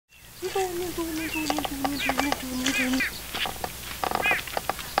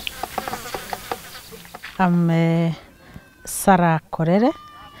I'm Sarah Korere,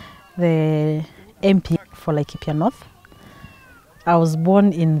 the MP for Laikipia North. I was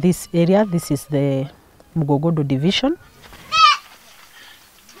born in this area. This is the Mugogodo division.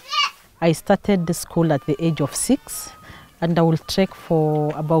 I started the school at the age of 6, and I will trek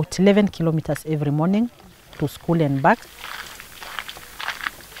for about 11 kilometers every morning to school and back.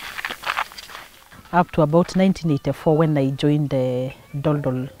 Up to about 1984 when I joined the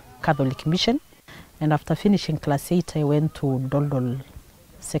Doldol Catholic Mission. And after finishing class 8, I went to Doldol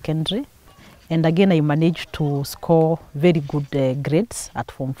Secondary. And again, I managed to score very good grades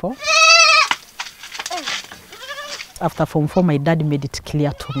at Form 4. After Form 4, my dad made it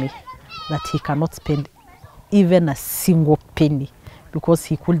clear to me that he cannot spend even a single penny because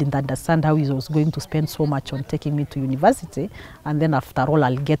he couldn't understand how he was going to spend so much on taking me to university, and then after all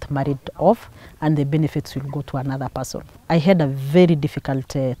I'll get married off and the benefits will go to another person. I had a very difficult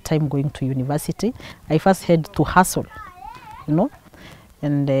time going to university. I first had to hustle,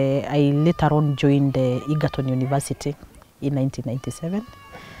 and I later on joined Egerton University in 1997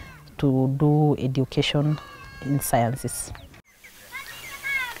 to do education in sciences.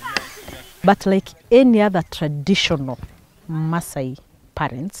 But like any other traditional Maasai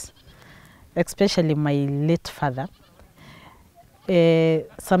parents, especially my late father,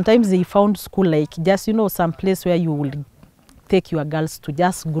 sometimes they found school like just, some place where you will take your girls to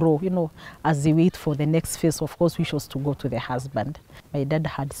just grow, as they wait for the next phase, of course, which was to go to the husband. My dad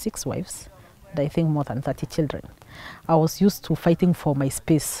had 6 wives, and I think more than 30 children. I was used to fighting for my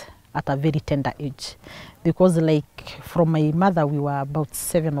space at a very tender age because from my mother, we were about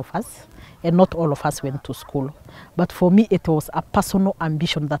 7 of us. And not all of us went to school. But for me, it was a personal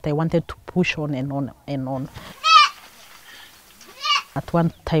ambition that I wanted to push on and on and on. At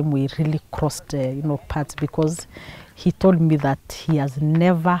one time, we really crossed, paths because he told me that he has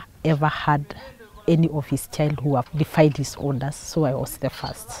never, ever had any of his child who have defied his orders. So I was the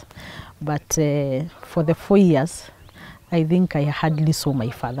first. But for the 4 years, I think I hardly saw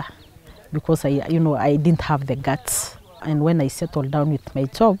my father because I didn't have the guts. And when I settled down with my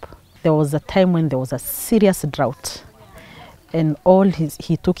job, there was a time when there was a serious drought, and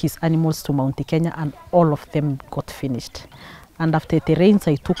he took his animals to Mount Kenya, and all of them got finished. And after the rains,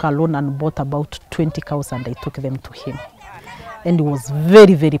 I took a loan and bought about 20 cows, and I took them to him. And he was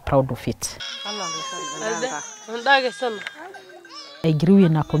very, very proud of it. I grew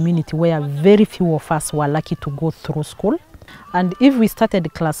in a community where very few of us were lucky to go through school. And if we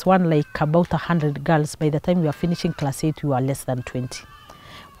started class 1 like about 100 girls, by the time we were finishing class 8, we were less than 20.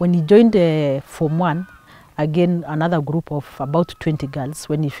 When he joined Form 1, again, another group of about 20 girls.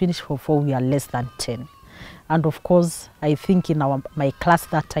 When he finished Form 4, we are less than 10. And of course, I think in my class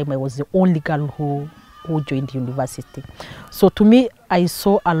that time, I was the only girl who joined university. So to me, I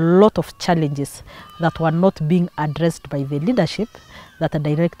saw a lot of challenges that were not being addressed by the leadership that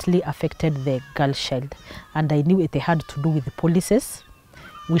directly affected the girl child. And I knew it had to do with the policies,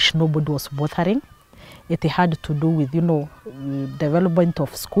 which nobody was bothering. It had to do with, development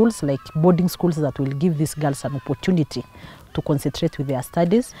of schools, like boarding schools that will give these girls an opportunity to concentrate with their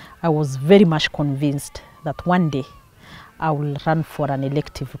studies. I was very much convinced that one day I will run for an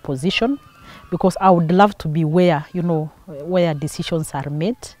elective position because I would love to be where, where decisions are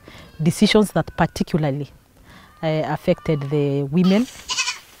made, decisions that particularly affected the women.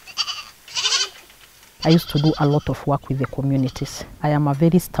 I used to do a lot of work with the communities. I am a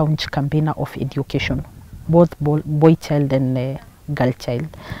very staunch campaigner of education, both boy child and girl child.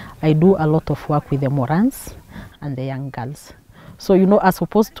 I do a lot of work with the Morans and the young girls. So, as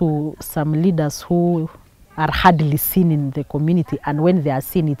opposed to some leaders who are hardly seen in the community, and when they are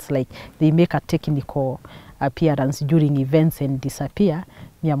seen, it's like they make a technical appearance during events and disappear,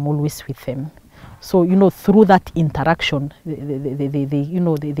 me, I'm always with them. So, through that interaction,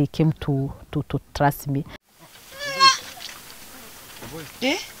 they came to trust me.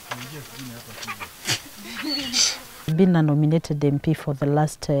 I've been a nominated MP for the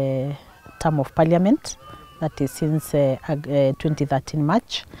last term of parliament, that is since 2013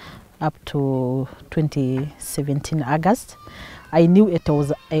 March up to 2017 August. I knew it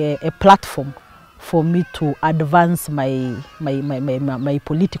was a platform for me to advance my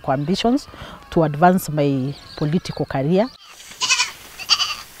political ambitions, to advance my political career.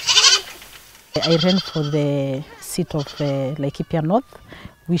 I ran for the seat of Laikipia North,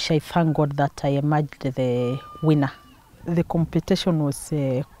 which I thank God that I emerged the winner. The competition was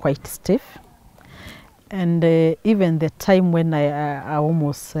quite stiff, and even the time when I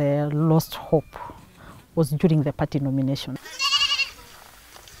almost lost hope was during the party nomination.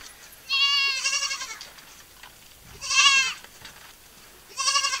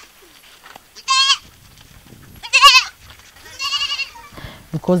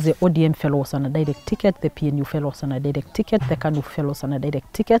 because the ODM fellow was on a direct ticket, the PNU fellow was on a direct ticket, the KANU fellow was on a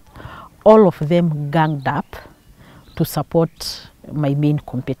direct ticket. All of them ganged up to support my main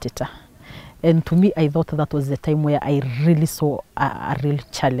competitor. And to me, I thought that was the time where I really saw a real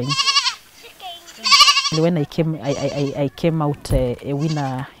challenge. When I came out a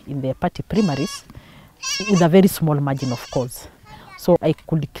winner in the party primaries with a very small margin, of course. So I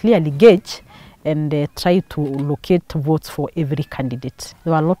could clearly gauge and try to locate votes for every candidate.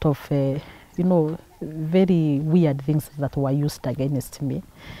 There were a lot of, very weird things that were used against me.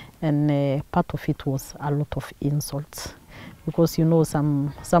 And part of it was a lot of insults. Because,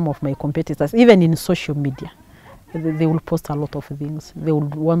 some of my competitors, even in social media, they will post a lot of things. They will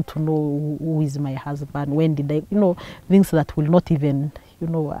want to know who is my husband, when did I, things that will not even,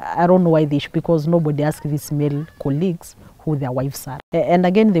 I don't know why they should, because nobody asks these male colleagues who their wives are. And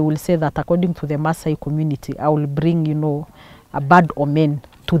again, they will say that according to the Maasai community, I will bring, a bad omen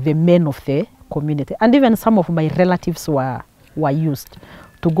to the men of the community. And even some of my relatives were used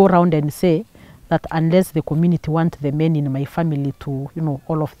to go around and say that unless the community want the men in my family to,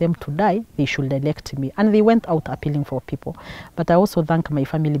 all of them to die, they should elect me. And they went out appealing for people. But I also thank my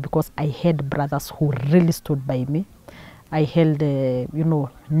family because I had brothers who really stood by me. I held,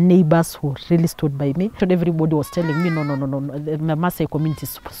 neighbors who really stood by me. Everybody was telling me, no, the Maasai community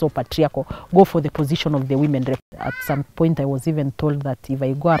is so patriarchal. Go for the position of the women rep. At some point, I was even told that if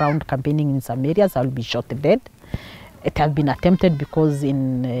I go around campaigning in some areas, I will be shot dead. It had been attempted because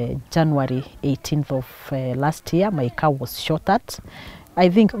in January 18th of last year, my car was shot at. I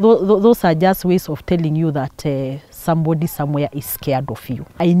think those are just ways of telling you that somebody somewhere is scared of you.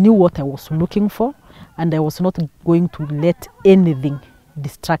 I knew what I was looking for, and I was not going to let anything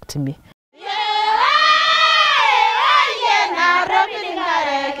distract me.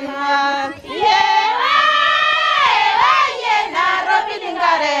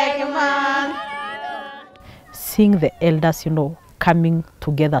 Seeing the elders, coming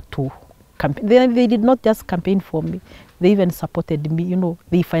together to campaign. They did not just campaign for me. They even supported me,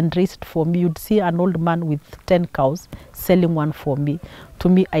 they fundraised for me. You'd see an old man with 10 cows selling one for me. To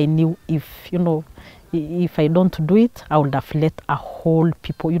me, I knew if I don't do it, I would have let a whole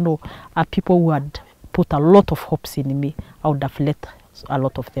people, a people who had put a lot of hopes in me, I would have let a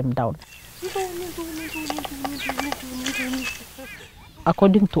lot of them down.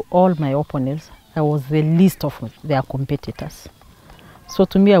 According to all my opponents, I was the least of their competitors. So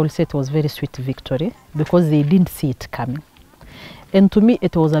to me, I will say it was a very sweet victory because they didn't see it coming. And to me,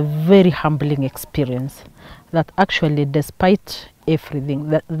 it was a very humbling experience that actually, despite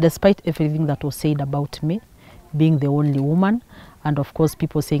everything that was said about me, being the only woman, and of course,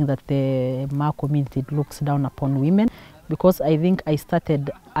 people saying that the Ma community looks down upon women, because I think I started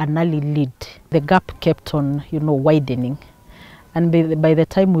an early lead. The gap kept on, widening. And by the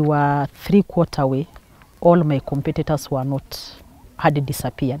time we were 3/4 way, all my competitors had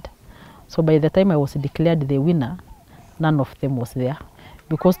disappeared. So by the time I was declared the winner, none of them was there.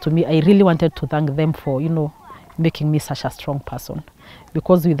 Because to me, I really wanted to thank them for, making me such a strong person.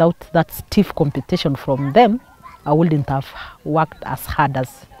 Because without that stiff competition from them, I wouldn't have worked as hard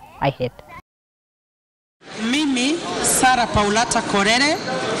as I had. Mimi, Sara Paulata Korere,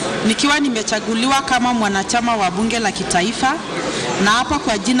 nikiwa nimechaguliwa kama mwanachama wa bunge la kitaifa, na hapa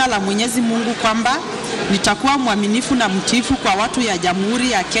kwa jina la Mwenyezi Mungu kwamba nitakuwa mwaminifu na mtiifu kwa watu ya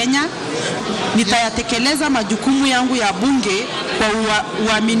Jamhuri ya Kenya. Nitayatekeleza majukumu yangu ya bunge kwa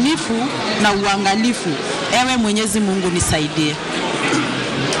uaminifu na uangalifu. Ewe Mwenyezi Mungu nisaidie.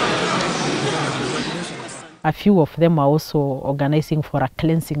 A few of them are also organizing for a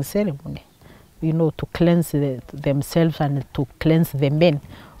cleansing ceremony, to cleanse themselves and to cleanse the men,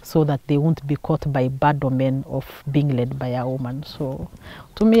 so that they won't be caught by bad omen of being led by a woman. So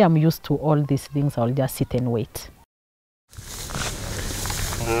to me, I'm used to all these things. I'll just sit and wait.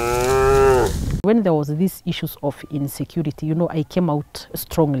 When there was these issues of insecurity, I came out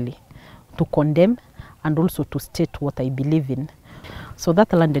strongly to condemn and also to state what I believe in. So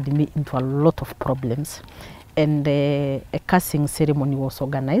that landed me into a lot of problems. And a casting ceremony was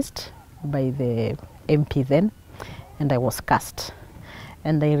organized by the MP then, and I was cast.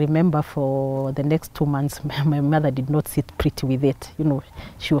 And I remember for the next 2 months, my mother did not sit pretty with it.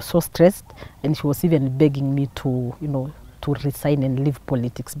 She was so stressed, and she was even begging me to, to resign and leave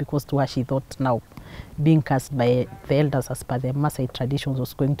politics, because to her she thought now being cast by the elders as per the Maasai traditions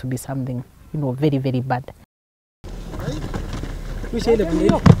was going to be something, very, very bad.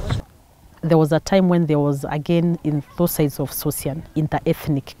 There was a time when there was, again, in those sides of Sosian,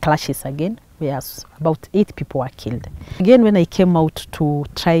 inter-ethnic clashes again, where about 8 people were killed. Again, when I came out to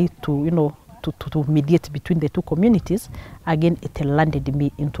try to, to mediate between the two communities, again, it landed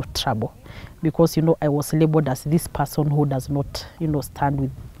me into trouble. Because, you know, I was labeled as this person who does not, you know, stand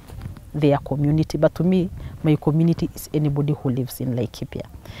with their community. But to me, my community is anybody who lives in Laikipia.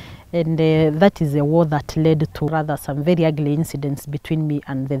 And that is a war that led to rather some very ugly incidents between me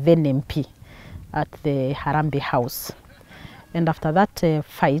and the then MP at the Harambee House. And after that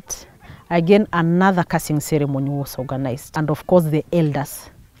fight, again, another cursing ceremony was organized. And of course, the elders,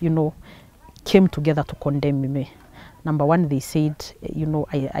 you know, came together to condemn me. Number one, they said, you know,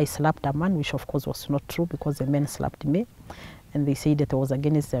 I slapped a man, which of course was not true because the man slapped me. And they said that it was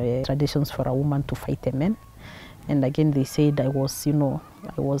against the traditions for a woman to fight a man. And again, they said I was, you know,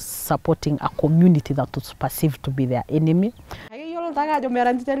 I was supporting a community that was perceived to be their enemy.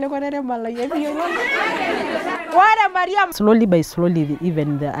 Slowly by slowly,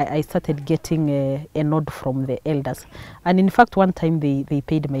 even I started getting a nod from the elders. And in fact, one time they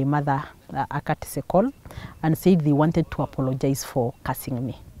paid my mother a courtesy call and said they wanted to apologize for cursing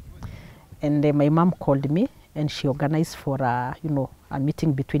me. And my mom called me and she organized for you know, a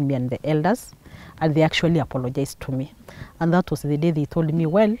meeting between me and the elders, and they actually apologized to me. And that was the day they told me,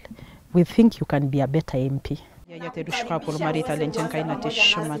 well, we think you can be a better MP. I've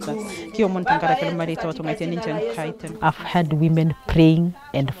had women praying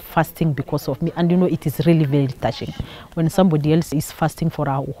and fasting because of me, and you know, it is really very touching when somebody else is fasting for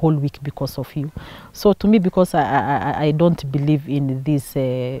a whole week because of you. So to me, because I don't believe in these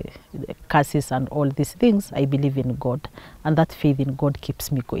curses and all these things, I believe in God, and that faith in God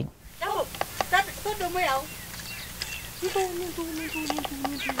keeps me going.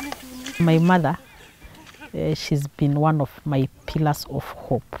 My mother, she's been one of my pillars of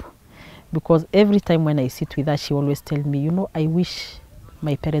hope, because every time when I sit with her, she always tells me, you know, I wish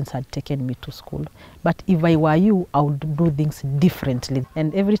my parents had taken me to school, but if I were you, I would do things differently.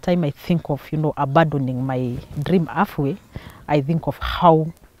 And every time I think of, you know, abandoning my dream halfway, I think of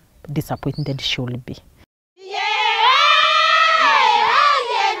how disappointed she will be.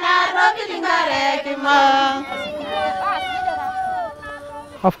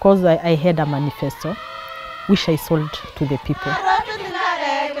 Of course, I had a manifesto which I sold to the people.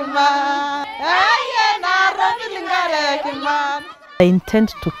 I intend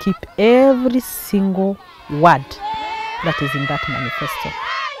to keep every single word that is in that manifesto.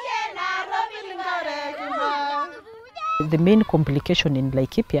 The main complication in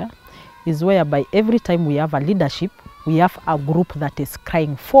Laikipia is whereby every time we have a leadership, we have a group that is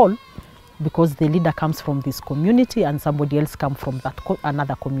crying fall because the leader comes from this community and somebody else comes from that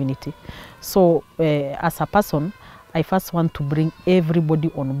another community. So as a person, I first want to bring everybody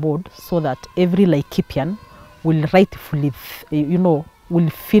on board so that every Laikipian will rightfully, you know,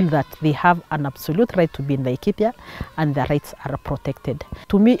 will feel that they have an absolute right to be in Laikipia and their rights are protected.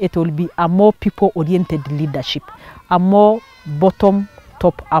 To me, it will be a more people-oriented leadership, a more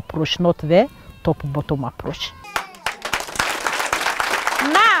bottom-top approach, not the top-bottom approach.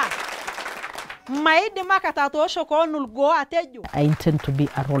 I intend to be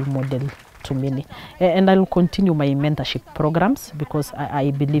a role model to many, and I will continue my mentorship programs because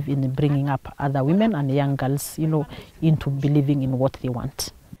I believe in bringing up other women and young girls, you know, into believing in what they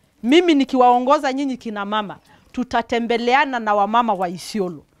want. Mimi nikiwaongoza nyinyi kina mama, tutatembeleana na wamama wa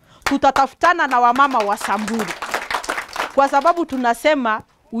Isiolo, tutatafutana na wamama wa Samburu, kwa sababu tunasema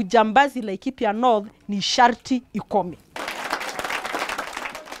ujambazi Laikipia North ni sharti ikome.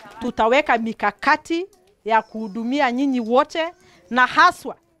 Tutaweka mikakati ya kuhudumia nyinyi wote, na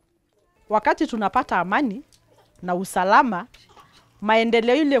haswa wakati tunapata amani na usalama,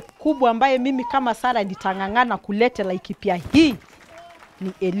 maendeleo ile kubwa ambaye mimi kama Sara nitangangana kulete Laikipia hii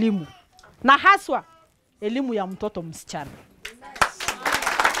ni elimu, na haswa elimu ya mtoto msichana.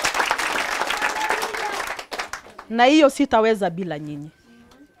 Na hiyo sitaweza bila nyinyi.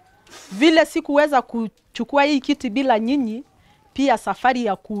 Vile sikuweza kuchukua hii kiti bila nyinyi, pia safari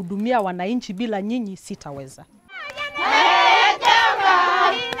ya kuhudumia wananchi bila nyinyi sitaweza.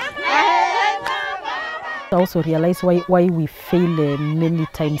 I also realize why we fail many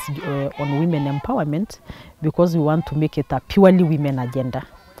times on women empowerment, because we want to make it a purely women agenda.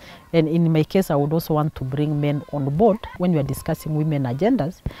 And in my case, I would also want to bring men on board. When we are discussing women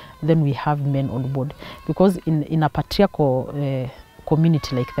agendas, then we have men on board. Because in a patriarchal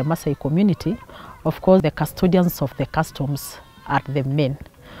community like the Maasai community, of course, the custodians of the customs are the men.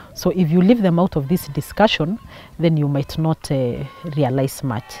 So if you leave them out of this discussion, then you might not realize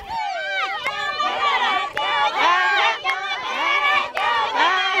much.